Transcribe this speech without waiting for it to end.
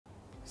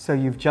So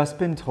you've just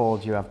been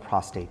told you have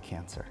prostate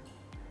cancer,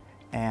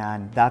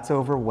 and that's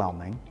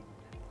overwhelming.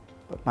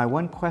 But my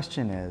one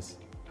question is,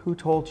 who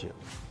told you?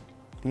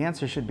 The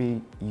answer should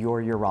be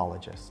your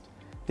urologist.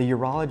 The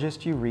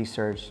urologist you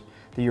researched,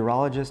 the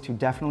urologist who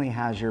definitely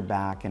has your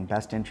back and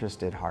best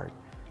interest at heart.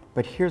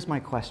 But here's my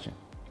question.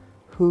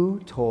 Who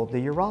told the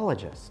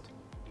urologist?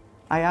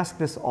 I ask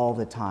this all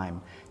the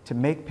time to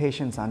make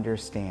patients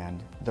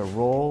understand the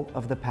role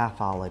of the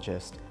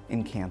pathologist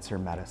in cancer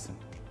medicine.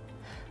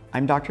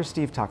 I'm Dr.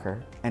 Steve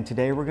Tucker, and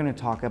today we're going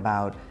to talk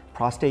about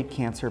prostate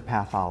cancer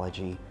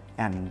pathology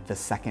and the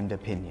second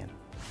opinion.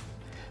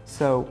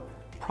 So,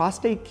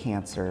 prostate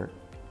cancer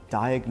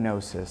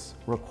diagnosis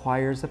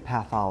requires a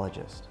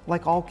pathologist,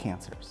 like all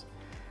cancers.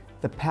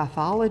 The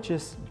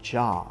pathologist's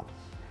job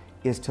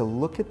is to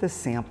look at the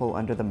sample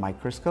under the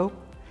microscope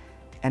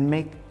and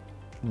make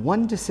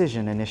one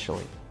decision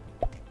initially: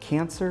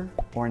 cancer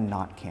or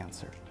not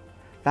cancer.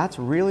 That's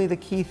really the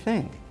key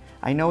thing.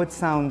 I know it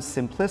sounds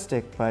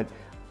simplistic, but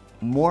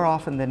more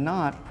often than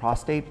not,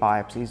 prostate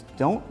biopsies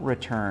don't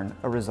return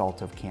a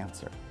result of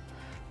cancer.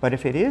 But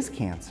if it is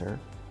cancer,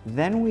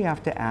 then we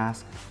have to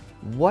ask,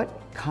 what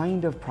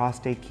kind of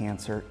prostate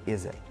cancer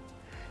is it?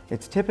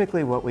 It's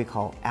typically what we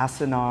call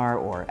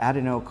acinar or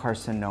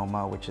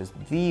adenocarcinoma, which is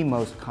the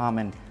most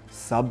common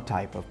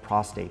subtype of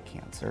prostate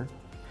cancer,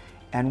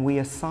 and we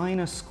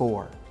assign a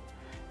score.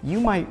 You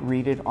might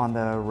read it on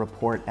the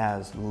report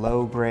as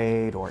low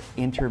grade or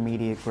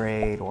intermediate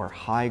grade or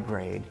high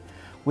grade,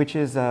 which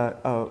is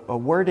a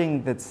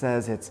wording that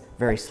says it's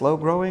very slow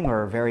growing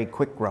or very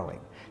quick growing,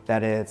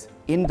 that it's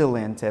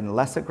indolent and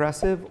less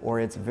aggressive, or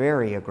it's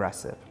very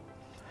aggressive.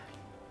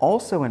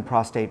 Also in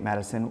prostate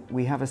medicine,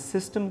 we have a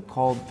system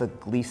called the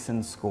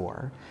Gleason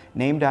score,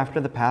 named after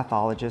the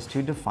pathologist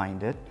who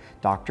defined it,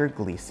 Dr.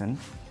 Gleason,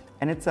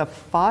 and it's a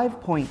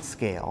 5-point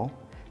scale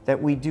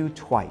that we do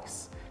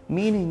twice,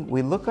 meaning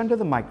we look under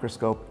the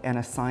microscope and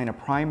assign a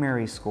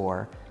primary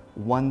score,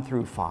 1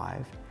 through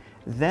 5.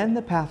 Then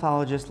the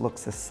pathologist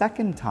looks a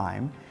second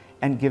time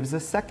and gives a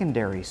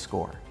secondary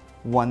score,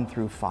 1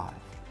 through 5.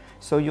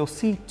 So you'll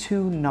see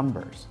two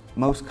numbers,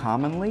 most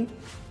commonly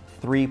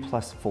 3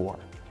 plus 4,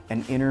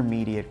 an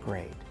intermediate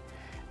grade.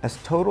 A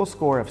total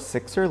score of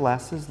 6 or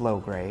less is low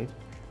grade,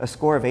 a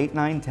score of 8,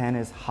 9, 10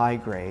 is high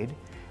grade,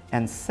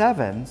 and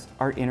 7s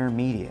are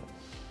intermediate.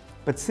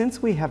 But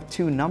since we have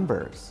two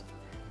numbers,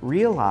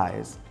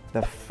 realize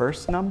the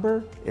first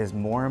number is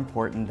more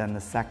important than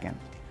the second.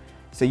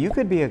 So you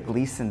could be a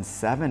Gleason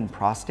 7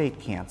 prostate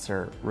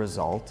cancer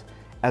result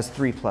as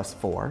 3 plus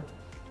 4,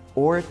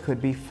 or it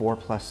could be 4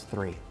 plus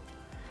 3.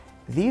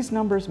 These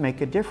numbers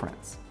make a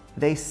difference.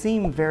 They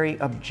seem very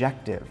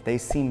objective, they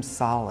seem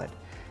solid,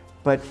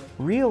 but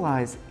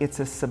realize it's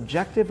a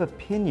subjective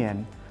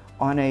opinion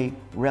on a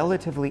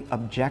relatively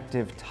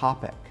objective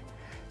topic.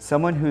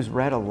 Someone who's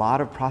read a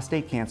lot of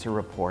prostate cancer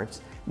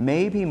reports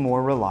may be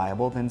more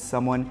reliable than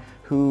someone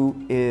who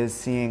is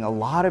seeing a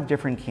lot of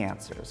different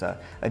cancers.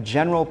 A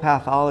general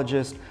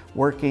pathologist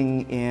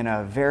working in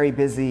a very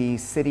busy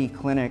city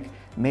clinic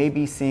may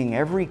be seeing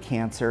every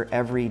cancer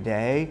every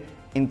day,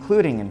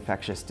 including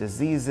infectious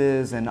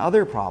diseases and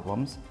other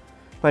problems.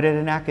 But at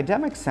an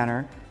academic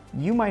center,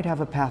 you might have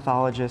a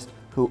pathologist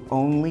who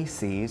only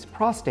sees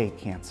prostate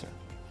cancer.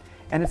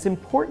 And it's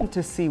important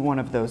to see one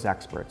of those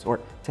experts, or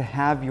to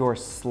have your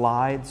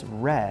slides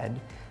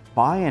read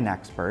by an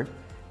expert,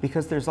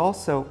 because there's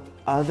also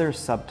other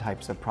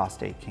subtypes of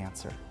prostate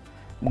cancer: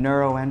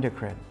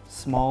 neuroendocrine,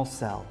 small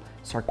cell,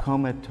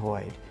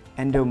 sarcomatoid,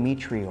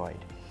 endometrioid.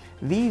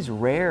 These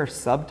rare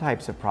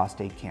subtypes of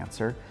prostate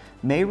cancer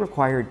may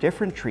require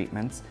different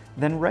treatments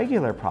than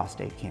regular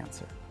prostate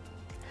cancer.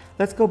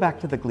 Let's go back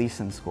to the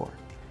Gleason score.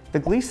 The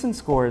Gleason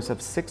scores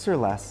of 6 or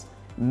less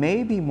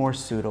may be more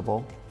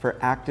suitable for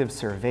active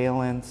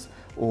surveillance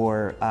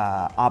or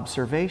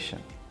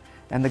observation.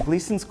 And the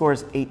Gleason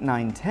scores 8,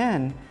 9,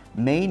 10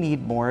 may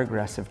need more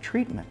aggressive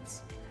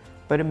treatments.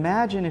 But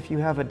imagine if you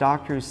have a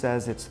doctor who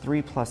says it's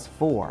 3 plus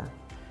 4,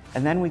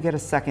 and then we get a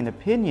second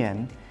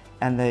opinion,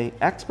 and the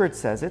expert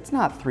says it's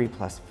not 3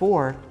 plus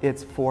 4,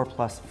 it's 4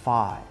 plus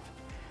 5.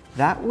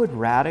 That would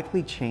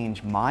radically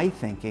change my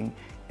thinking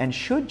and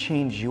should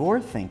change your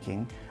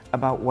thinking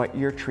about what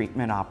your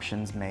treatment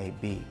options may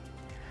be.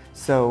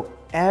 So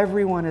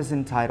everyone is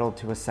entitled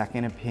to a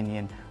second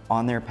opinion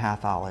on their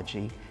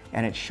pathology,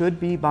 and it should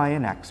be by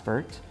an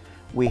expert.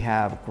 We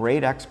have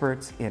great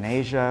experts in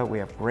Asia, we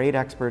have great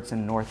experts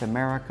in North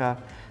America,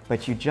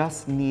 but you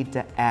just need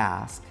to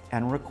ask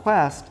and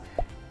request,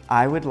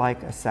 I would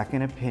like a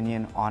second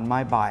opinion on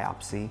my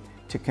biopsy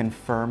to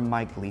confirm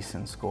my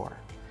Gleason score.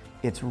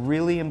 It's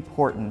really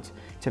important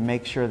to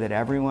make sure that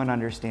everyone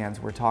understands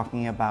we're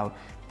talking about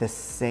the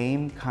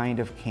same kind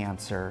of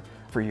cancer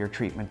for your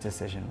treatment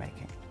decision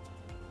making.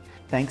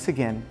 Thanks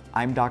again.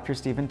 I'm Dr.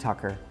 Stephen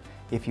Tucker.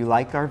 If you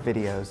like our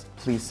videos,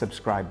 please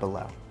subscribe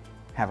below.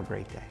 Have a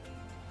great day.